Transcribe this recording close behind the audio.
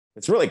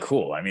it's really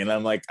cool. I mean,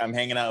 I'm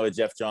hanging out with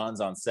Jeff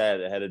Johns on set,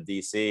 the head of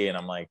DC, and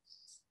I'm like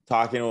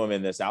talking to him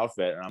in this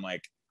outfit, and I'm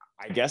like,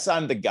 I guess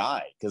I'm the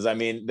guy because I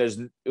mean, there's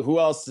who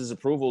else's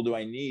approval do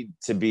I need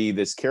to be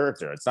this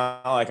character? It's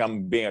not like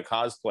I'm being a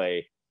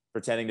cosplay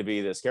pretending to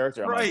be this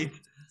character. I'm like, Right.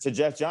 to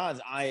Jeff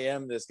Johns, I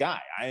am this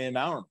guy. I am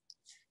Alan.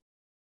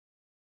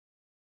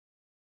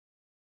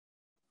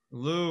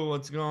 Lou,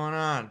 what's going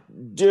on?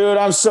 Dude,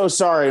 I'm so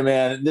sorry,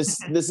 man. This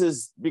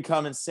has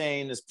become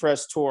insane. This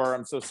press tour.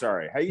 I'm so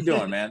sorry. How you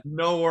doing, man?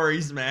 No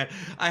worries, man.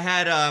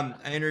 I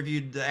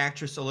interviewed the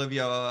actress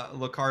Olivia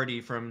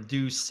Locardi from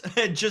Deuce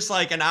just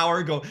like an hour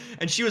ago,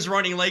 and she was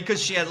running late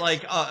because she had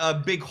like a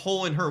big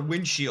hole in her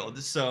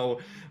windshield. So,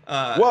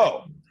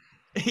 Whoa.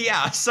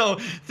 yeah. So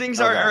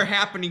things Okay. are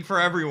happening for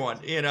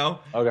everyone, you know.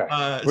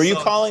 Okay. Were you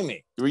calling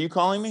me? Were you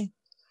calling me?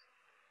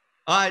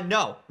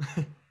 No.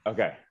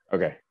 Okay.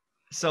 Okay.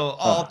 So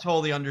all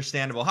totally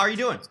understandable. How are you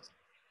doing?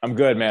 I'm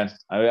good, man.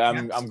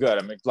 I'm good.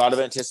 I'm a lot of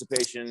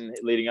anticipation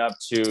leading up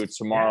to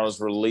tomorrow's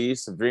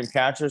release of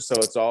Dreamcatcher, so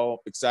it's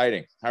all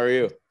exciting. How are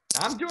you?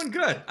 I'm doing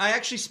good. I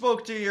actually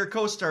spoke to your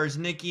co-stars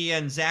Nikki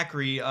and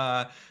Zachary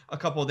a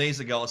couple of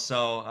days ago,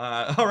 so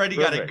already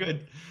Perfect. got a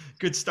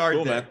good start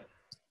Cool, there. man.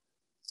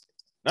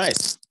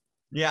 Nice.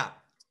 Yeah.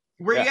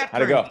 Where you at?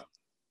 How'd it go?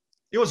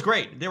 It was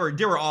great. They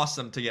were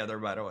awesome together,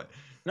 by the way.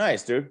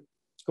 Nice, dude.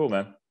 Cool,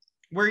 man.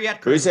 Where you at?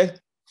 What do you say?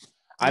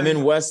 I'm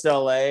in West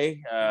LA.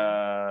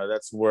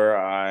 That's where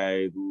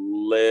I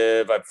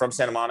live. I'm from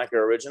Santa Monica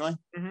originally.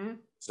 Mm-hmm.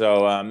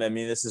 So, I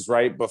mean, this is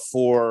right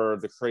before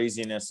the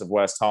craziness of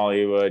West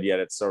Hollywood, yet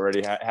it's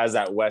already has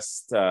that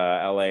West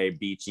LA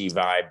beachy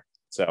vibe.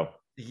 So,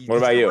 what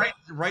about you?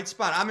 Right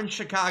spot. I'm in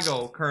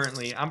Chicago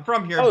currently. I'm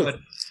from here,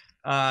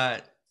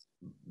 but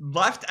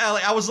left LA.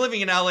 I was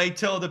living in LA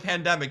till the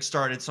pandemic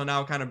started, so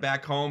now kind of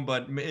back home,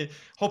 but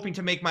hoping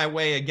to make my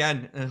way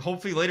again, and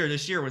hopefully later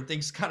this year when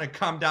things kind of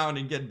calm down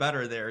and get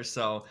better there.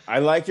 So I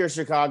like your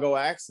Chicago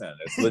accent.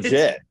 It's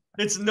legit.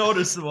 It's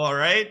noticeable,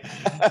 right?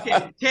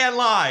 Can't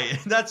lie.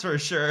 That's for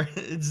sure.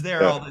 It's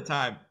there all the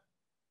time.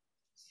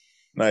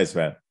 Nice,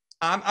 man.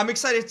 I'm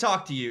excited to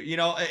talk to you. You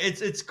know,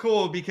 it's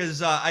cool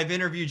because I've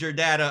interviewed your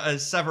dad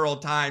several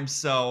times.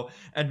 So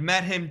I've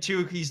met him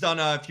too. He's done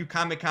a few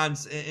Comic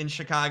Cons in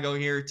Chicago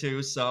here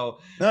too. So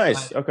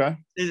nice. Okay.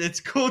 It's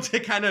cool to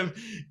kind of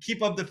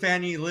keep up the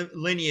family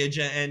lineage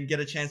and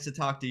get a chance to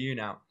talk to you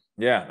now.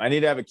 Yeah, I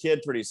need to have a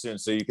kid pretty soon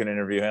so you can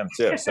interview him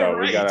too. So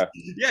Right. we gotta,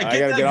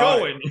 get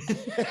going.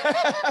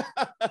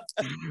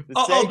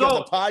 The sake of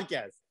the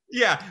podcast.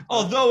 Yeah,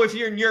 although if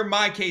you're near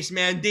my case,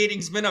 man,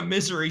 dating's been a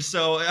misery,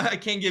 so I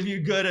can't give you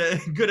good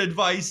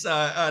advice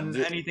on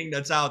anything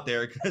that's out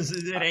there because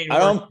it ain't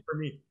working for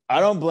me. I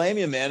don't blame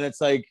you, man.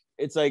 It's like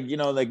you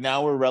know, like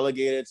now we're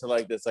relegated to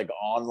like this like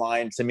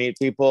online to meet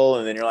people,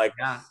 and then you're like,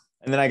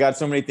 and then I got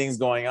so many things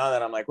going on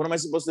that I'm like, what am I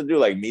supposed to do?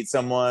 Like meet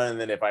someone,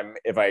 and then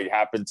if I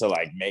happen to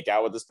like make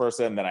out with this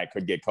person, then I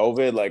could get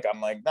COVID. Like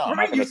I'm like, no, I'm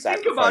not gonna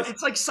sacrifice. Think about it,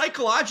 it's like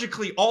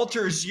psychologically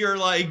alters your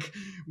like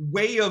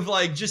way of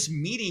like just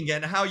meeting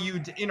and how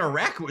you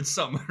interact with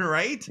someone,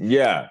 right?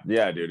 Yeah,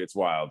 dude, it's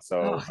wild.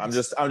 So I'm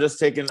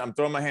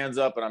throwing my hands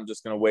up, and I'm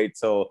just gonna wait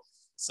till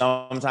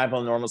some type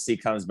of normalcy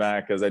comes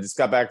back because I just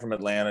got back from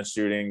Atlanta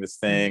shooting this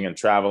thing and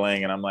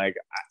traveling, and I'm like,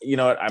 you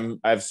know what,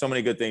 I have so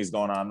many good things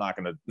going on. I'm not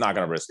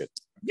gonna risk it.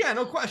 Yeah,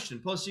 no question.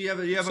 Plus, you have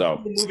a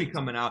cool movie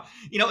coming out.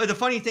 You know, the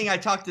funny thing I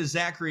talked to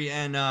Zachary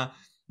and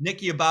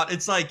Nikki about,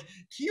 it's like,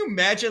 can you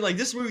imagine like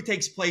this movie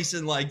takes place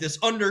in like this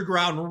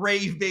underground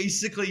rave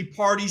basically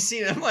party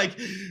scene? I'm like,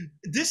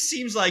 this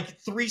seems like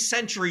 3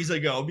 centuries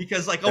ago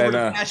because like over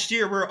the past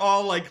year we're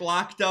all like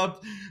locked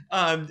up.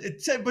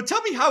 But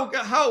tell me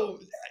how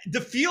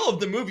the feel of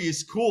the movie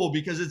is cool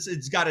because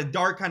it's got a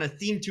dark kind of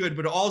theme to it,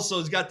 but also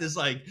it's got this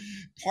like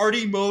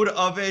party mode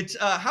of it.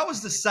 How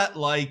was the set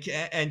like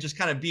and just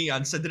kind of being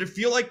on set? Did it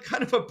feel like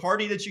kind of a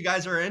party that you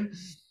guys are in?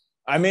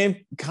 I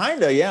mean,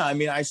 kind of, yeah. I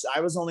mean,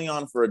 I was only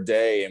on for a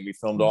day and we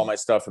filmed all my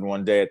stuff in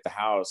one day at the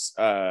house.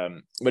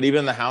 But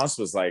even the house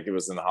was like, it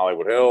was in the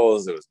Hollywood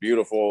Hills. It was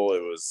beautiful.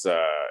 It was,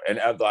 and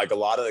like a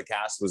lot of the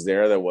cast was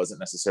there that wasn't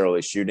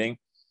necessarily shooting.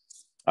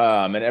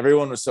 And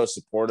everyone was so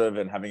supportive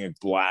and having a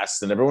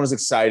blast, and everyone was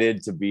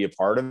excited to be a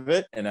part of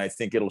it. And I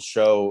think it'll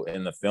show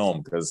in the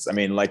film because, I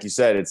mean, like you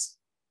said,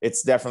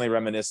 it's definitely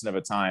reminiscent of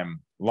a time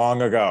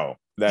long ago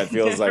that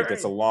feels like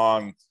it's a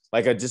long,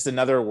 like just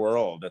another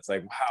world. That's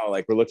like, wow,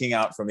 like we're looking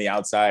out from the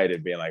outside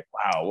and being like,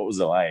 wow, what was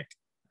it like?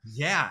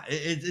 Yeah,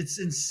 it's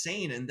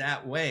insane in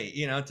that way,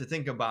 you know, to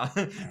think about.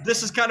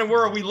 This is kind of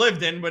where we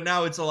lived in, but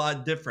now it's a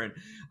lot different.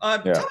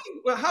 Tell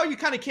me how you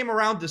kind of came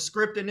around the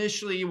script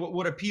initially,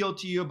 what appealed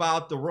to you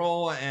about the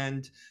role,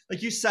 and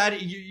like you said,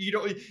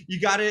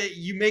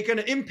 you make an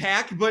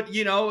impact, but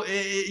you know,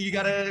 you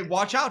gotta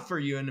watch out for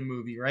you in the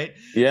movie, right?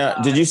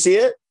 Yeah. Did you see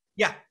it?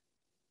 Yeah.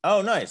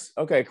 Oh, nice.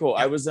 Okay, cool.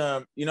 Yeah.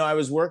 I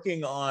was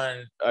working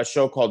on a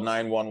show called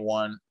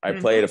 911. I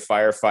played a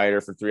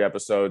firefighter for 3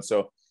 episodes.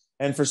 So,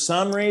 and for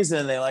some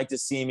reason they like to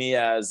see me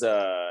as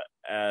a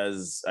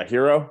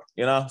hero,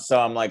 you know? So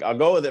I'm like, I'll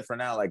go with it for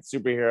now, like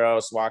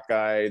superhero, SWAT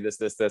guy, this.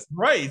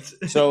 Right.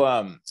 So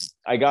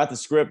I got the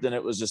script, and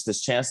it was just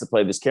this chance to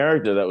play this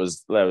character that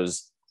was,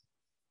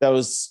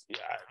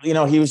 you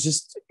know, he was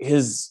just,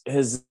 his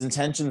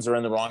intentions are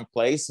in the wrong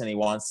place, and he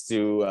wants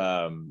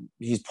to,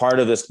 he's part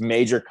of this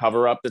major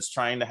cover up that's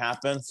trying to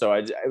happen. So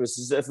it was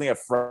just definitely a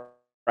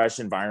fresh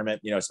environment,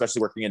 you know,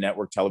 especially working in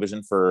network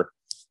television for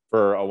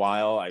a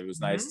while. It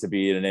was nice to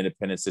be in an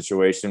independent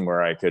situation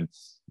where I could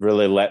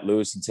really let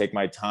loose and take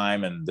my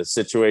time. And the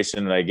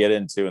situation that I get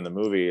into in the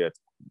movie, it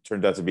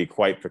turned out to be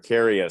quite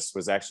precarious,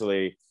 was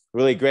actually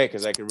really great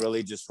because I could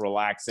really just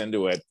relax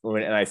into it.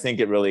 And I think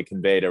it really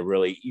conveyed a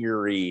really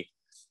eerie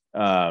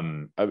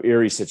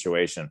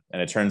situation.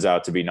 And it turns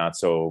out to be not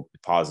so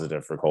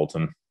positive for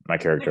Colton, my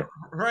character.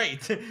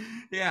 Right.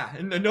 Yeah.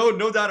 And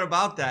no doubt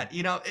about that,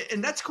 you know,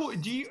 and that's cool.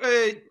 Do you,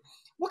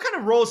 what kind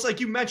of roles, like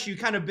you mentioned,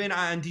 you kind of been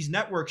on these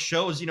network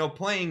shows, you know,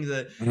 playing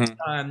the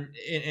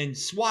in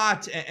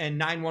SWAT and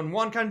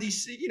 911, kind of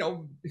these, you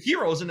know,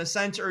 heroes in a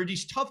sense, or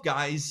these tough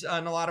guys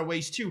in a lot of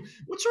ways too.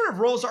 What sort of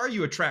roles are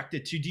you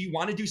attracted to? Do you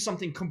want to do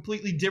something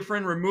completely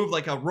different, remove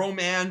like a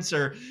romance,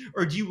 or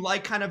do you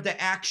like kind of the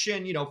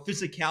action, you know,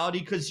 physicality?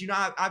 Because, you know,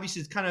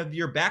 obviously it's kind of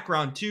your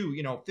background too,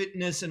 you know,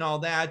 fitness and all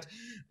that.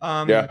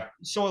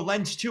 So it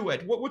lends to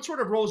it. What sort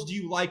of roles do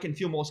you like and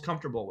feel most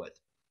comfortable with?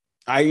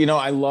 I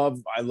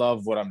love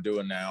what I'm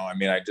doing now. I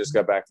mean, I just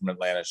got back from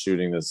Atlanta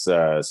shooting this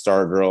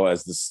Stargirl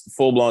as this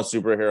full-blown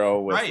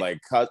superhero with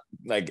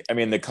I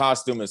mean, the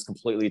costume is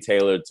completely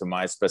tailored to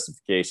my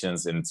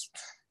specifications, and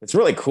it's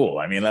really cool.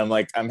 I mean,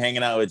 I'm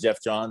hanging out with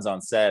Jeff Johns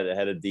on set, the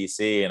head of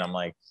DC, and I'm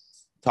like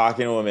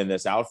talking to him in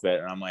this outfit,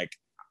 and I'm like,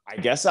 I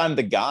guess I'm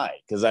the guy,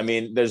 because I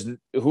mean, there's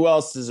who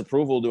else's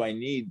approval do I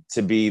need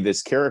to be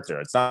this character?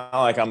 It's not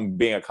like I'm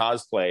being a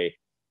cosplay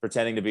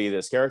pretending to be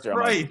this character. I'm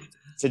like,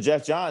 to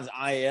Jeff Johns,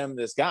 I am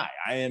this guy.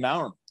 I am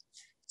Alan.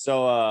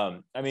 So,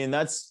 I mean,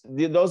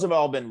 those have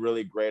all been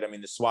really great. I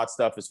mean, the SWAT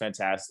stuff is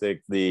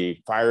fantastic. The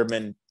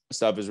fireman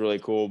stuff is really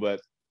cool.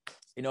 But,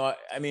 you know,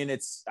 I mean,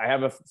 I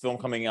have a film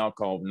coming out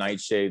called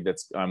Nightshade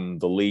that's I'm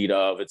the lead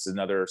of. It's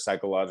another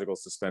psychological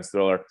suspense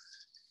thriller.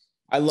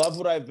 I love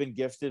what I've been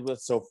gifted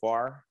with so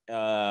far.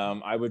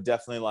 I would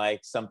definitely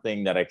like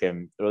something that I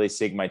can really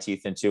sink my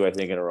teeth into, I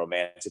think, in a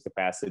romantic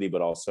capacity,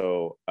 but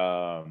also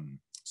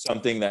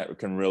something that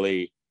can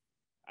really,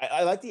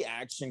 I like the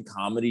action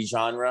comedy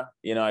genre.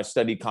 You know, I've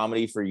studied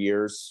comedy for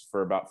years,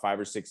 for about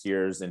 5 or 6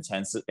 years,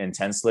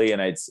 intensely.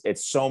 And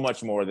it's so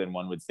much more than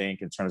one would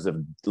think in terms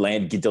of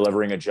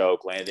delivering a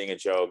joke, landing a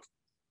joke,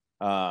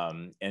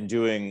 and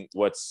doing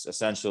what's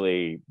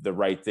essentially the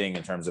right thing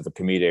in terms of a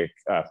comedic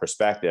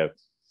perspective.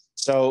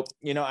 So,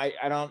 you know,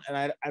 I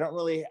don't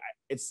really,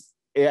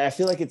 I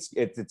feel like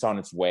it's on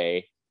its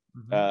way.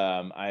 But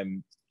I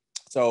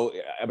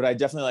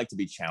definitely like to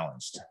be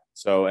challenged.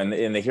 So, and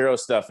in the hero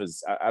stuff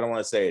I don't want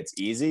to say it's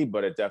easy,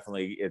 but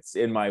it's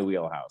in my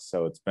wheelhouse.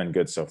 So it's been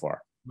good so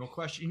far. No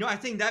question. You know, I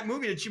think that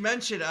movie that you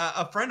mentioned,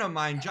 a friend of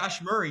mine,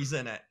 Josh Murray's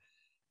in it.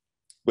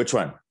 Which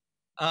one?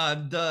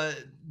 The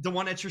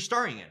one that you're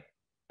starring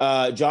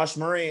in. Josh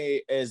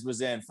Murray was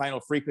in Final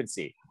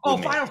Frequency.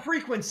 Final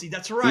Frequency.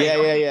 That's right.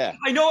 Yeah.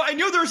 I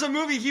know there's a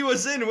movie he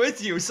was in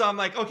with you. So I'm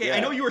like, okay, yeah.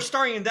 I know you were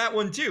starring in that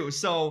one too.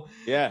 So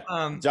yeah,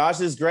 Josh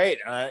is great.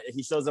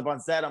 He shows up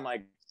on set. I'm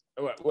like,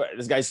 what?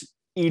 This guy's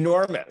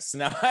enormous.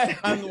 Now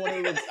I'm the one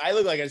who I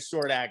look like a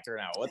short actor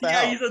now. What the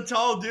hell? Yeah, he's a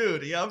tall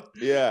dude. Yep.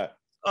 Yeah.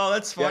 Oh,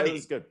 that's funny. Yeah, it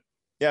was good.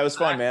 Yeah, it was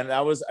fun, man.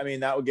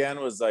 That again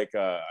was like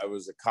I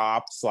was a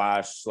cop /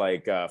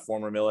 like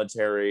former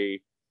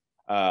military.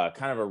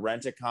 Kind of a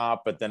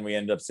rent-a-cop, but then we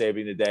ended up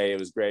saving the day. It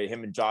was great.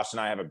 Him and Josh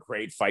and I have a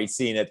great fight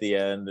scene at the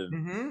end,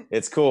 and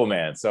it's cool,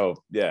 man. So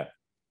yeah,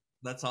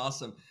 that's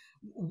awesome.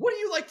 What do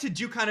you like to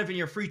do kind of in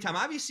your free time?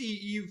 Obviously,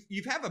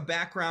 you've have a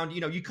background,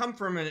 you know, you come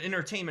from an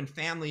entertainment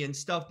family and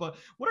stuff, but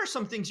what are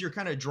some things you're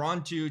kind of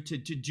drawn to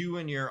do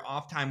in your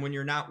off time when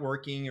you're not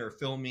working or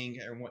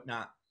filming or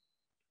whatnot?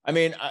 I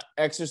mean,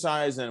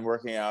 exercise and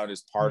working out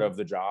is part of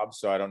the job,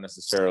 so I don't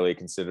necessarily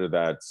consider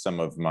that some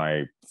of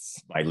my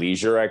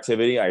leisure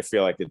activity. I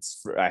feel like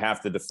I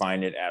have to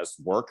define it as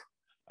work,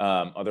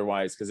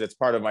 otherwise, because it's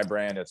part of my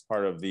brand. It's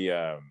part of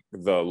the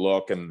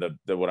look and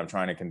the what I'm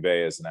trying to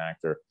convey as an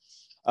actor.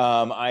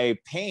 I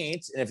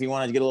paint, and if you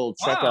want to get a little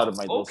check out of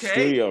my little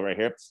studio right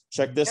here,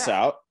 check this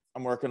out.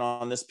 I'm working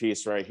on this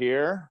piece right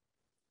here,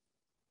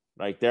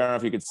 right there. I don't know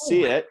if you could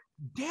see it.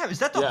 Damn, is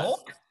that the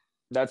Hulk?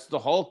 That's the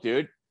Hulk,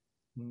 dude.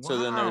 Wow. So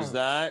then there's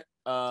that.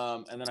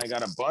 And then I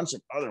got a bunch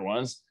of other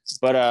ones.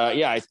 But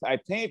yeah, I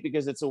paint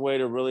because it's a way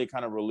to really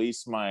kind of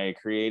release my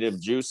creative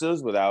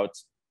juices without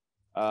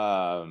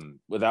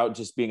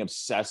just being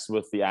obsessed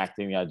with the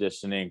acting, the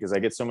auditioning, because I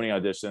get so many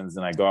auditions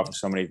and I go out for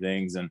so many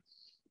things. And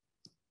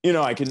you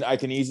know, I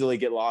can easily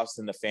get lost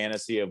in the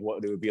fantasy of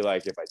what it would be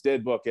like if I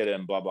did book it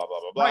and blah, blah, blah,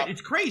 blah, blah. Right.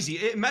 It's crazy.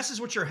 It messes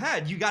with your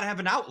head. You got to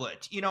have an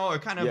outlet, you know, or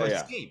kind of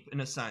escape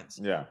in a sense.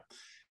 Yeah.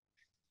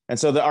 And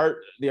so the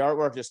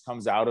artwork just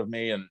comes out of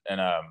me, and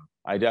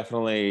I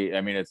definitely, I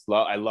mean,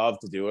 I love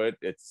to do it.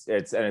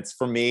 It's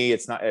for me,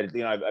 it's not,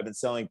 you know, I've been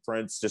selling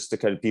prints just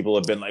because people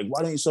have been like,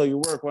 why don't you sell your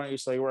work? Why don't you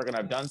sell your work? And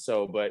I've done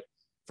so, but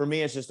for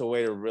me, it's just a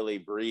way to really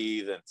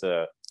breathe and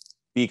to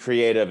be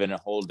creative in a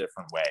whole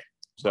different way.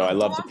 So I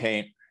love to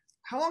paint.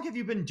 How long have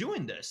you been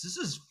doing this? This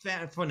is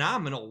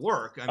phenomenal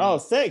work. I mean, oh,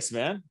 thanks,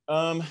 man.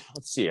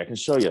 Let's see. I can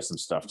show you some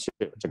stuff too.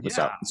 Check this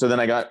out.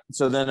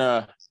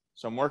 yeah.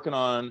 So I'm working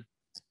on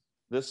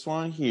this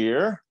one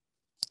here.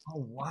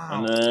 Oh,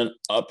 wow. And then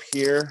up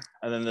here,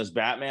 and then this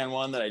Batman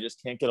one that I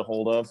just can't get a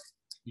hold of.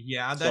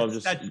 Yeah,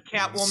 that's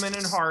Catwoman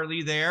and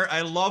Harley there.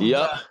 I love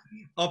Yep. the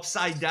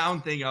upside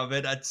down thing of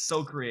it. That's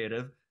so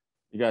creative.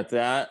 You got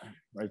that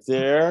right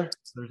there.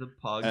 There's a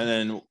pug. And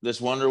then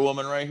this Wonder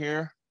Woman right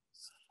here.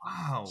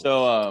 Wow.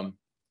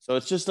 So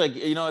it's just like,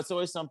 you know, it's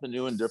always something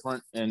new and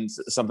different and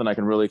something I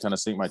can really kind of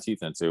sink my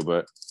teeth into.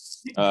 But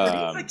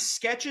are these like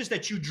sketches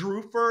that you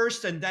drew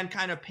first and then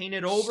kind of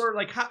painted over?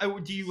 Like, how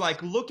do you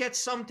like look at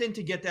something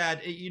to get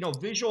that, you know,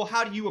 visual?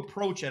 How do you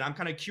approach it? I'm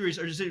kind of curious.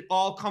 Or does it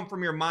all come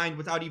from your mind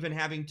without even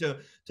having to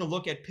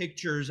look at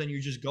pictures and you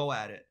just go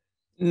at it?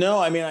 No,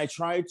 I mean, I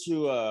try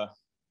to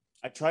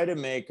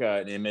make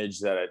an image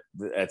that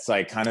it's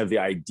like kind of the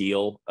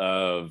ideal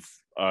of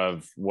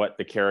what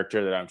the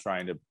character that I'm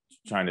trying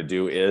to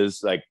do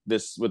is. Like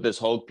this with this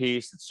Hulk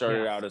piece, it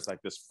started out as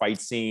like this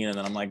fight scene, and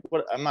then I'm like,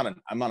 what? I'm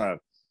not a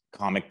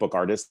comic book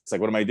artist. It's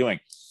like, what am I doing?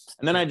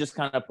 And then I just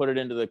kind of put it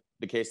into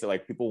the case that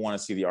like people want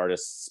to see the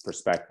artist's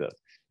perspective.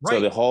 Right. So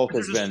the Hulk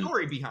has been a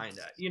story behind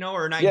that, you know,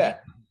 or an idea.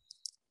 Yeah.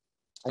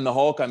 And the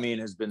Hulk, I mean,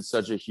 has been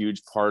such a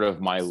huge part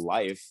of my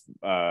life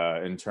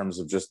in terms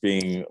of just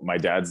being my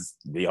dad's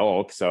the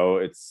Hulk. So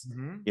it's,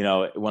 you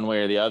know, one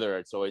way or the other,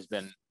 it's always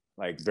been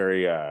like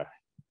a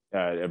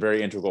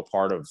very integral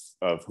part of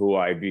who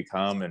I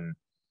become.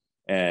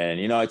 And,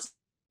 you know, it's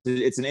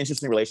an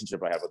interesting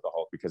relationship I have with the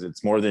Hulk because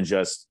it's more than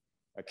just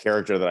a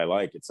character that I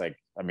like. It's like,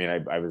 I mean,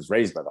 I was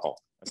raised by the Hulk,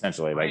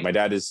 essentially. Right. Like my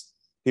dad is,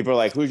 people are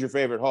like, who's your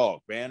favorite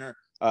Hulk? Banner,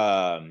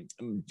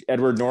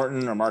 Edward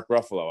Norton, or Mark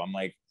Ruffalo? I'm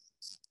like,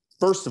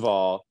 first of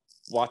all,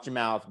 watch your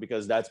mouth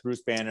because that's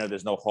Bruce Banner.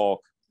 There's no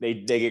Hulk. They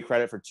get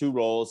credit for 2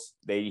 roles.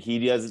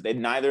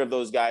 Neither of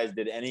those guys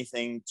did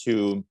anything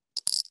to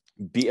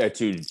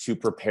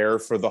prepare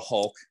for the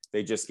Hulk.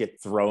 They just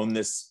get thrown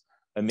this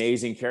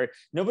amazing character.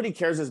 Nobody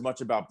cares as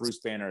much about Bruce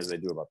Banner as they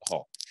do about the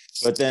Hulk.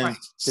 But then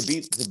to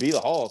be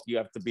the Hulk, you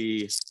have to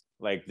be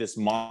like this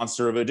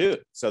monster of a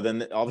dude. So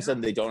then all of a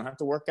sudden they don't have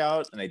to work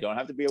out and they don't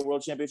have to be a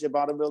world championship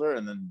bodybuilder,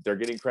 and then they're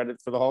getting credit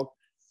for the Hulk.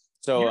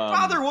 So your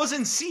father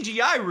wasn't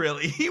CGI,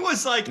 really. He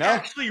was like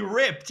actually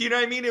ripped. You know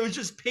what I mean? It was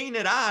just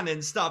painted on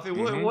and stuff. It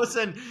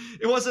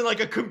wasn't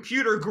like a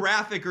computer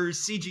graphic or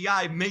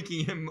CGI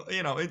making him,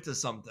 you know, into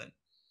something.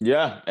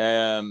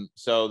 Yeah.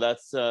 So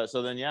that's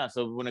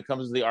so when it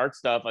comes to the art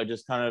stuff, I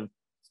just kind of,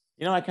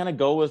 you know, I kind of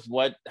go with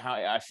how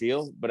I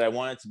feel, but I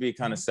want it to be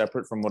kind of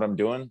separate from what I'm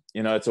doing.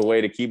 You know, it's a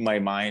way to keep my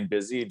mind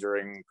busy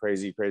during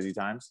crazy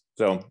times.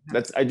 So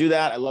I do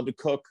that. I love to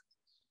cook.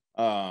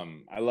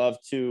 I love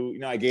to, you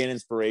know, I gain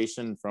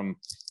inspiration from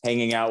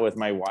hanging out with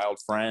my wild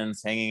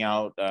friends, hanging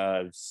out,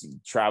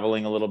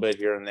 traveling a little bit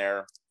here and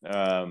there.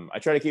 I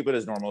try to keep it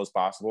as normal as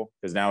possible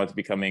because now it's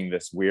becoming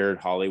this weird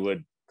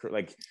Hollywood,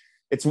 like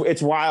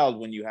it's wild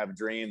when you have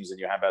dreams and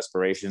you have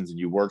aspirations and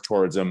you work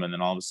towards them, and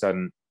then all of a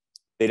sudden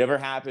they never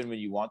happen when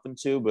you want them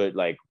to. But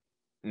like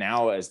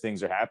now as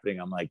things are happening,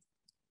 I'm like,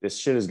 this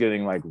shit is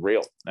getting like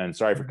real. And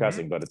sorry for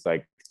cussing, but it's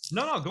like,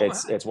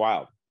 it's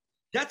wild.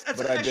 That's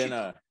I've been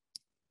a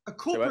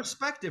cool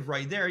perspective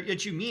right there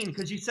that you mean,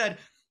 because you said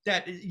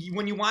that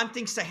when you want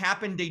things to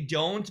happen, they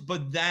don't,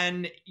 but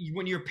then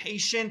when you're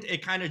patient,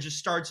 it kind of just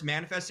starts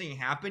manifesting and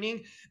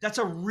happening. That's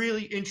a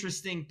really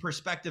interesting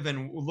perspective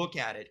and look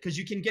at it, because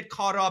you can get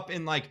caught up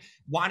in like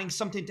wanting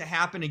something to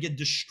happen and get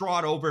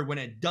distraught over when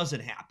it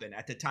doesn't happen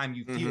at the time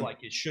you feel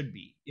like it should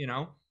be, you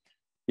know?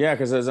 Yeah,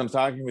 because as I'm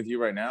talking with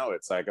you right now,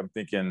 it's like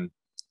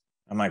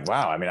I'm like,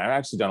 wow, I mean, I've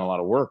actually done a lot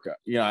of work.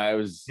 You know,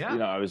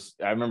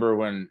 I remember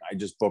when I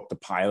just booked a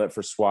pilot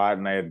for SWAT,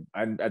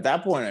 and at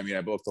that point, I mean,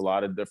 I booked a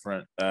lot of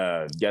different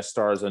guest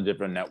stars on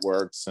different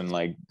networks and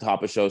like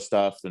top of show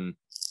stuff. And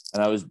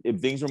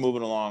things were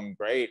moving along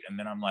great. And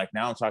then I'm like,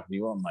 now I'm talking to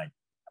you, I'm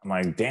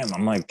like, damn,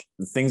 I'm like,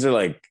 things are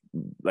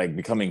like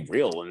becoming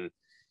real. And,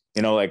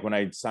 you know, like when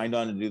I signed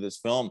on to do this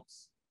film,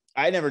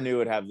 I never knew it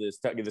would have this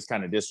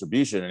kind of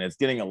distribution, and it's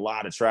getting a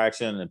lot of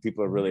traction and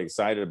people are really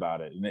excited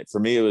about it. And for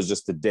me, it was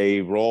just a day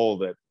role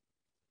that,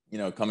 you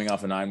know, coming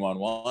off of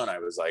 911, I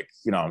was like,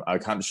 you know,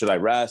 should I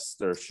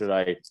rest or should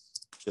I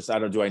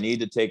do I need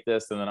to take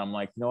this? And then I'm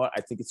like, you know what?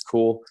 I think it's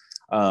cool.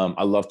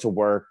 I love to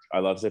work. I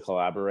love to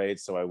collaborate.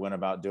 So I went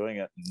about doing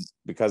it. And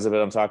because of it,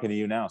 I'm talking to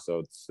you now.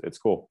 So it's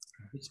cool.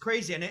 It's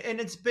crazy. And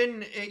it's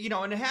been, you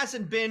know, and it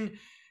hasn't been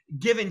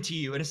given to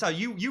you. And it's how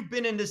you've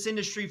been in this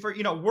industry for,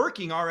 you know,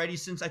 working already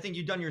since I think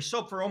you've done your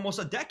soap for almost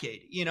a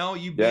decade. You know,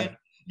 you've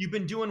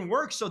been doing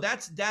work. So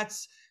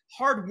that's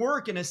hard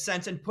work in a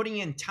sense, and putting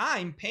in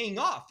time paying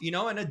off, you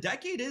know, and a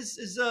decade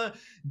is a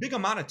big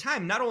amount of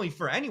time, not only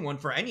for anyone,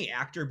 for any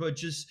actor, but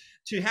just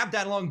to have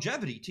that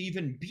longevity, to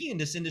even be in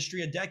this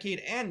industry a decade,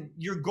 and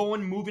you're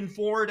moving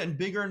forward and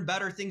bigger and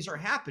better things are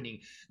happening.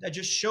 That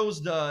just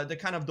shows the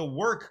kind of the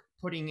work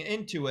putting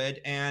into it,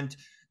 and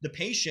the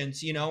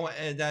patience, you know,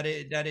 that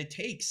it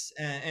takes,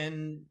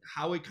 and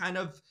how it kind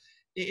of,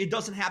 it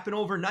doesn't happen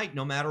overnight,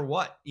 no matter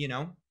what, you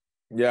know.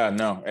 Yeah,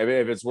 no.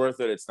 If it's worth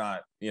it, it's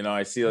not. You know,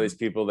 I see all these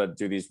people that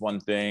do these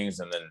one things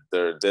and then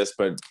they're this,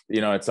 but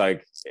you know, it's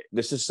like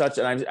this is such,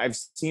 and I've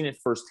seen it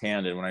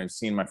firsthand, and when I've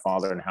seen my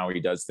father and how he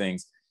does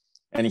things,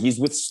 and he's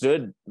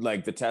withstood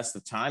like the test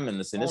of time in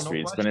this Oh, no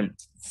industry. It's been in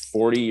question.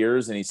 40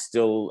 years, and he's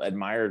still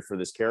admired for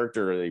this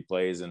character that he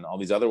plays and all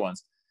these other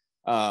ones.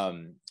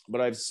 But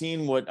I've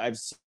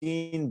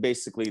seen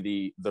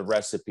basically the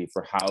recipe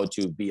for how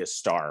to be a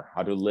star,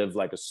 how to live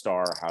like a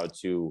star, how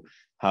to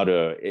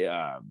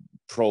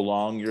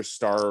prolong your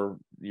star,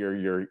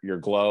 your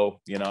glow,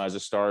 you know, as a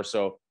star.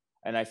 So,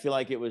 and I feel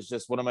like it was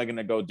just, what am I going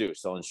to go do?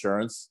 Sell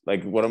insurance?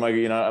 Like, what am I,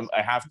 you know,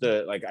 I have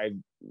to, like,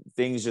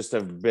 things just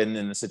have been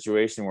in a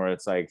situation where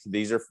it's like,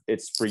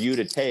 it's for you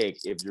to take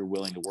if you're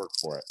willing to work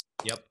for it.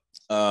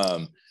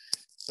 Yep.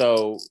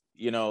 So,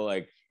 you know,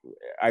 like,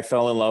 I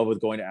fell in love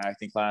with going to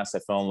acting class. I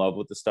fell in love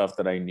with the stuff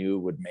that I knew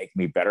would make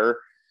me better.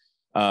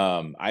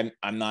 I'm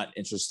not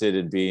interested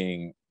in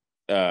being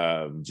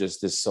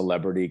just this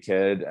celebrity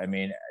kid. I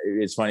mean,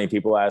 it's funny.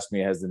 People ask me,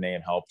 has the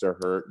name helped or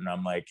hurt? And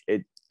I'm like,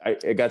 it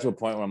got to a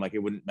point where I'm like, it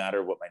wouldn't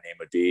matter what my name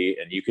would be.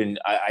 And you can,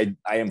 I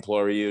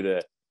implore you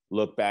to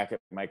look back at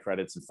my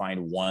credits and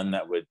find one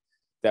that would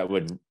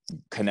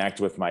connect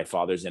with my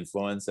father's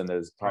influence. And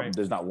there's probably, Right.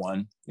 there's not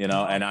one, you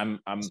know, and I'm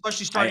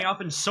especially starting off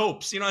in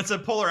soaps, you know, it's a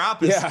polar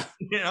opposite. Yeah.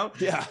 You know.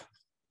 Yeah.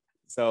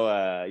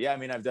 So, yeah, I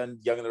mean, I've done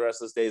Young and the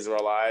Restless Days of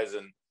Our Lives,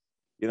 and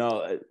you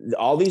know,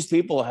 all these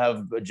people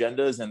have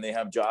agendas and they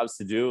have jobs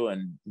to do.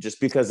 And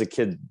just because a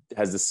kid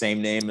has the same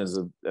name as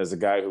a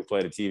guy who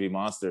played a TV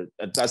monster,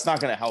 that's not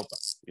going to help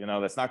us. You know,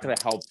 that's not going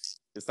to help.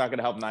 It's not going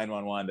to help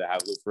 911 to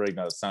have Lou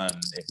Ferrigno's son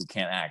who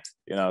can't act.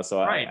 You know,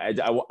 so Right.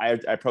 I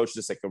approach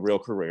this like a real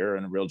career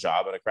and a real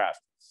job and a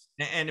craft.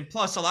 And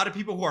plus, a lot of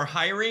people who are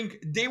hiring,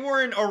 they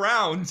weren't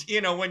around,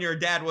 you know, when your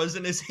dad was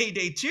in his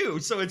heyday too.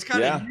 So it's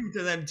kind of new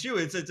to them too.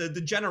 It's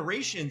the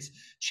generations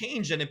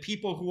change, and the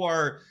people who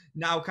are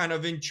now kind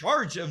of in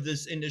charge of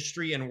this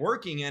industry and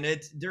working in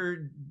it,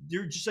 they're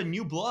just a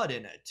new blood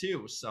in it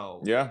too.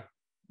 So yeah,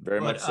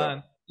 very much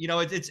so. You know,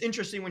 it's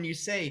interesting when you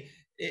say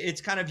it's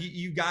kind of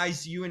you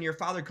guys, you and your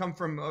father come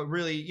from a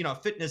really, you know,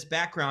 fitness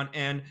background,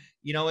 and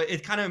you know,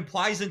 it kind of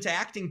implies into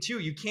acting too.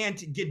 You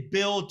can't get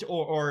built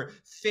or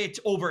fit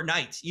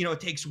overnight. You know,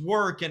 it takes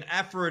work and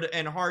effort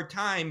and hard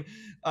time,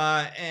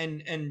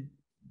 and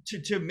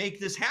to make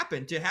this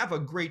happen, to have a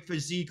great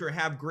physique or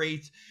have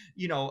great,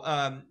 you know,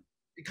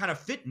 kind of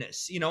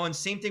fitness. You know, and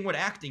same thing with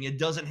acting. It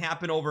doesn't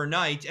happen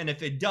overnight, and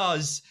if it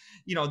does,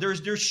 you know,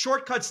 there's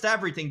shortcuts to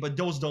everything, but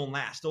those don't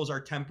last. Those are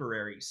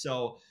temporary.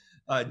 So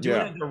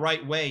doing it the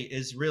right way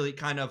is really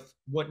kind of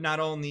what, not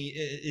only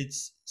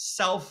it's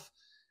self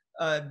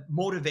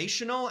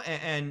motivational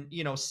and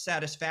you know,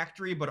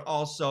 satisfactory, but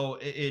also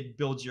it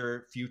builds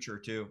your future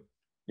too.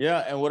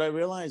 Yeah, and what I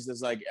realized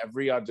is like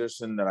every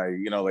audition that I,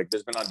 you know, like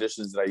there's been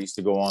auditions that I used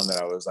to go on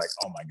that I was like,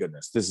 oh my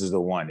goodness, this is the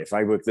one. If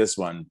I book this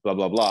one, blah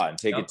blah blah, and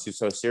take it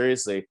so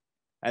seriously.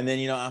 And then,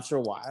 you know, after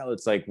a while,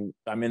 it's like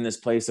I'm in this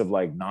place of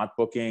like not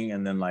booking,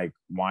 and then like,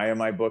 why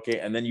am I booking?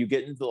 And then you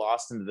get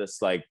lost into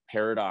this like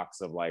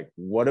paradox of like,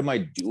 what am I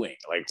doing?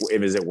 Like,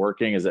 is it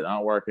working? Is it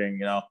not working?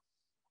 You know.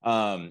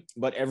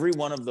 But every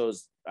one of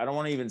those, I don't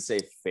want to even say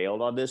failed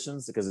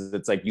auditions, because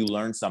it's like you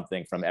learn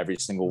something from every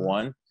single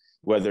one,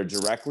 whether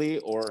directly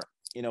or,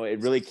 you know,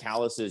 it really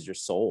calluses your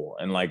soul.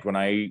 And like when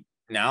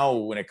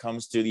it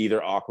comes to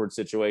either awkward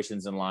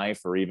situations in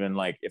life, or even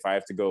like if I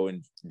have to go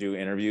and do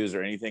interviews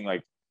or anything,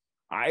 like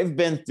I've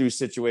been through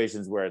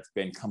situations where it's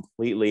been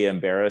completely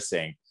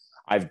embarrassing.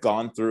 I've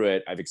gone through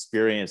it, I've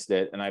experienced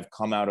it, and I've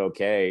come out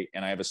okay,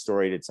 and I have a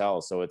story to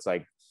tell. So it's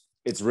like,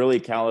 it's really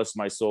calloused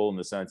my soul in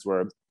the sense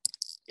where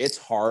it's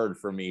hard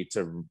for me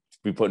to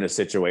be put in a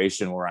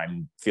situation where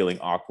I'm feeling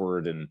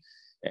awkward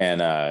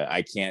and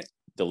I can't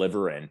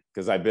deliver in,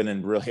 because I've been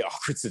in really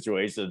awkward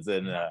situations,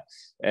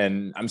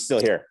 and I'm still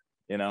here.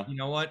 You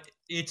know what?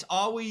 It's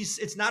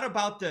not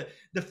about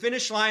the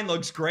finish line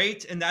looks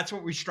great, and that's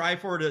what we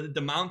strive for, to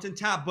the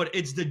mountaintop, but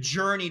it's the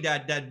journey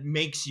that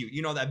makes you,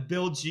 you know, that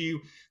builds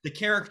you, the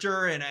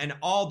character and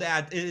all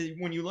that.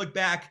 When you look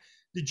back,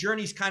 the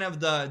journey's kind of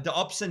the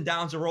ups and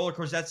downs, the roller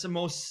coaster. That's the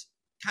most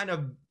kind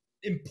of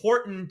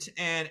important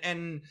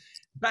and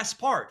best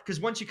part, because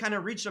once you kind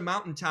of reach the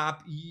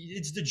mountaintop,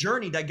 it's the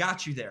journey that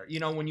got you there. You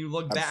know, when you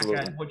look back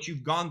at what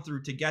you've gone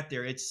through to get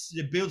there, it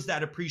builds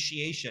that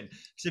appreciation.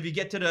 So if you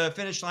get to the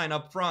finish line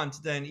up front,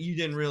 then you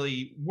didn't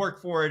really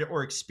work for it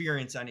or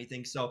experience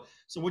anything. So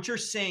what you're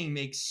saying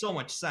makes so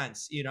much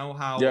sense. You know,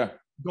 how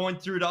going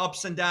through the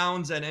ups and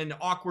downs and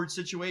awkward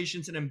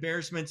situations and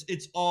embarrassments,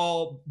 it's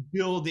all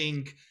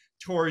building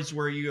towards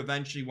where you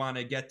eventually want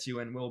to get to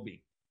and will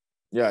be.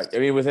 Yeah, I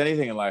mean, with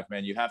anything in life,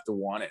 man, you have to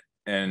want it,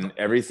 and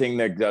everything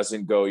that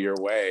doesn't go your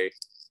way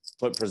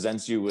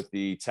presents you with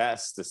the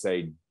test to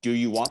say, do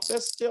you want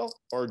this still,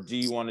 or do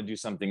you want to do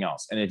something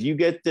else? And if you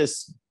get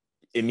this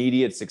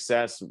immediate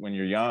success when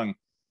you're young,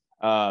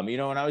 You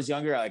know, when I was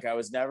younger, like I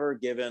was never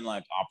given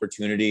like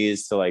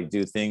opportunities to like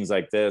do things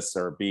like this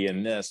or be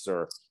in this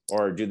or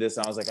do this.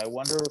 And I was like, I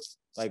wonder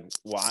like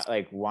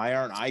why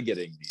aren't I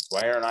getting these?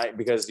 Why aren't I?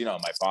 Because you know,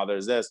 my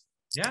father's this.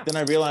 Yeah. Then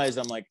I realized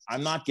I'm like,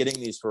 I'm not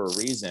getting these for a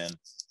reason.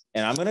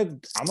 And I'm gonna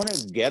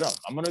get them.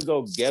 I'm gonna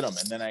go get them.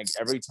 And then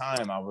every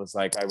time I was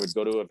like, I would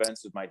go to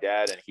events with my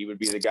dad, and he would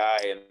be the guy,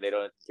 and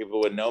people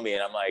would know me,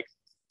 and I'm like,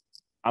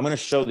 I'm gonna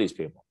show these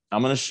people.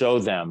 I'm gonna show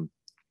them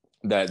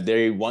that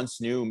they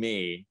once knew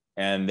me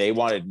and they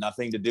wanted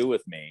nothing to do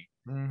with me.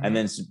 And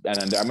then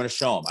I'm going to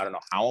show them. I don't know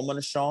how I'm going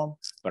to show them,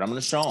 but I'm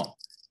going to show them.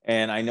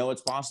 And I know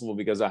it's possible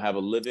because I have a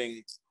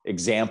living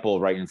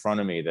example right in front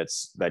of me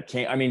that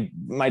came. I mean,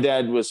 my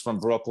dad was from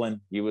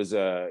Brooklyn. He was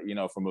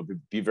from a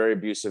very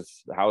abusive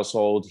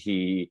household.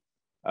 He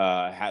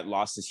had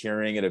lost his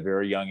hearing at a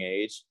very young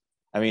age.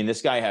 I mean,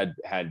 this guy had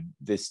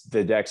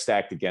the deck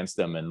stacked against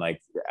him, and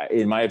like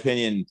in my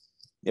opinion,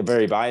 a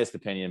very biased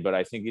opinion, but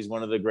I think he's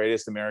one of the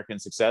greatest American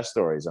success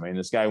stories. I mean,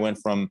 this guy went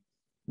from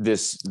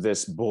this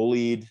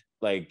bullied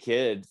like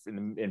kid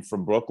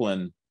from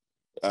Brooklyn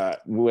to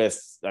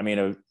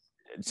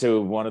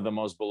one of the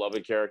most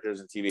beloved characters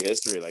in TV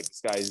history. Like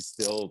this guy is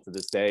still to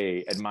this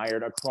day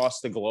admired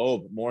across the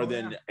globe more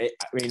than I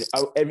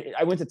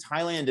went to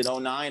Thailand in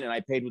 2009 and I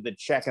paid with a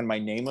check and my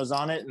name was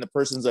on it, and the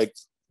person's like,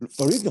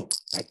 Ferrigno,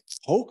 like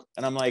Hulk,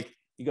 and I'm like,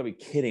 you gotta be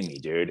kidding me,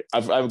 dude. I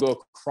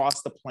go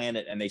across the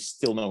planet and they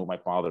still know who my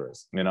father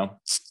is, you know?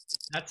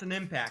 That's an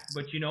impact.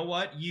 But you know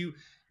what? You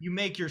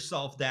make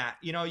yourself that.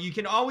 You know, you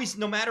can always,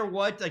 no matter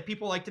what, like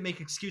people like to make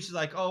excuses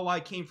like, oh,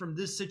 I came from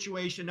this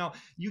situation. No,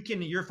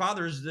 your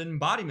father is the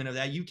embodiment of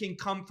that. You can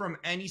come from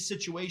any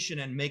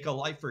situation and make a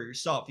life for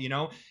yourself. You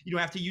know, you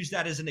don't have to use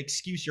that as an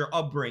excuse, your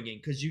upbringing,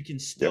 because you can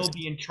still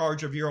be in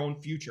charge of your own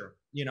future,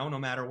 you know, no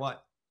matter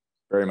what.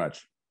 Very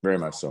much. Very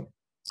much so.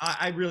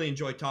 I really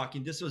enjoyed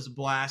talking. This was a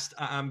blast.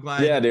 I'm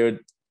glad. Yeah, dude.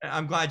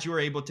 I'm glad you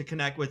were able to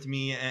connect with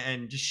me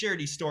and just share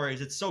these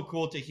stories. It's so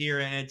cool to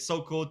hear, and it's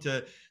so cool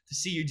to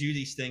see you do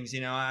these things.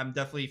 You know, I'm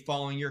definitely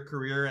following your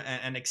career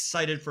and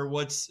excited for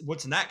what's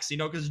next. You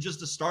know, because it's just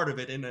the start of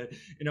it in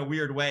a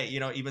weird way. You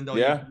know, even though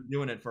you've been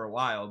doing it for a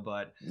while,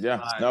 but no,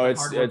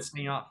 it's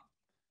paying off.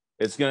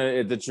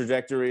 The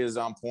trajectory is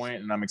on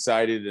point, and I'm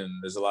excited, and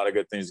there's a lot of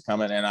good things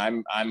coming, and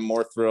I'm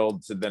more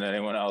thrilled than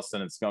anyone else,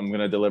 and I'm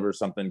going to deliver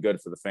something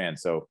good for the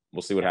fans. So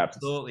we'll see what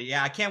happens. Absolutely.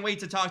 Yeah. I can't wait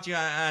to talk to you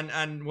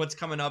on what's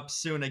coming up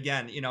soon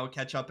again, you know,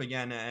 catch up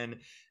again and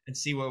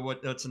see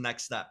what's the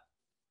next step.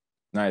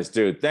 Nice,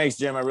 dude. Thanks,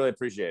 Jim. I really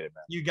appreciate it,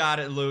 man. You got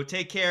it, Lou.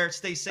 Take care.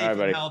 Stay safe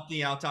and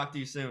healthy. I'll talk to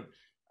you soon.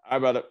 All right,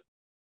 brother.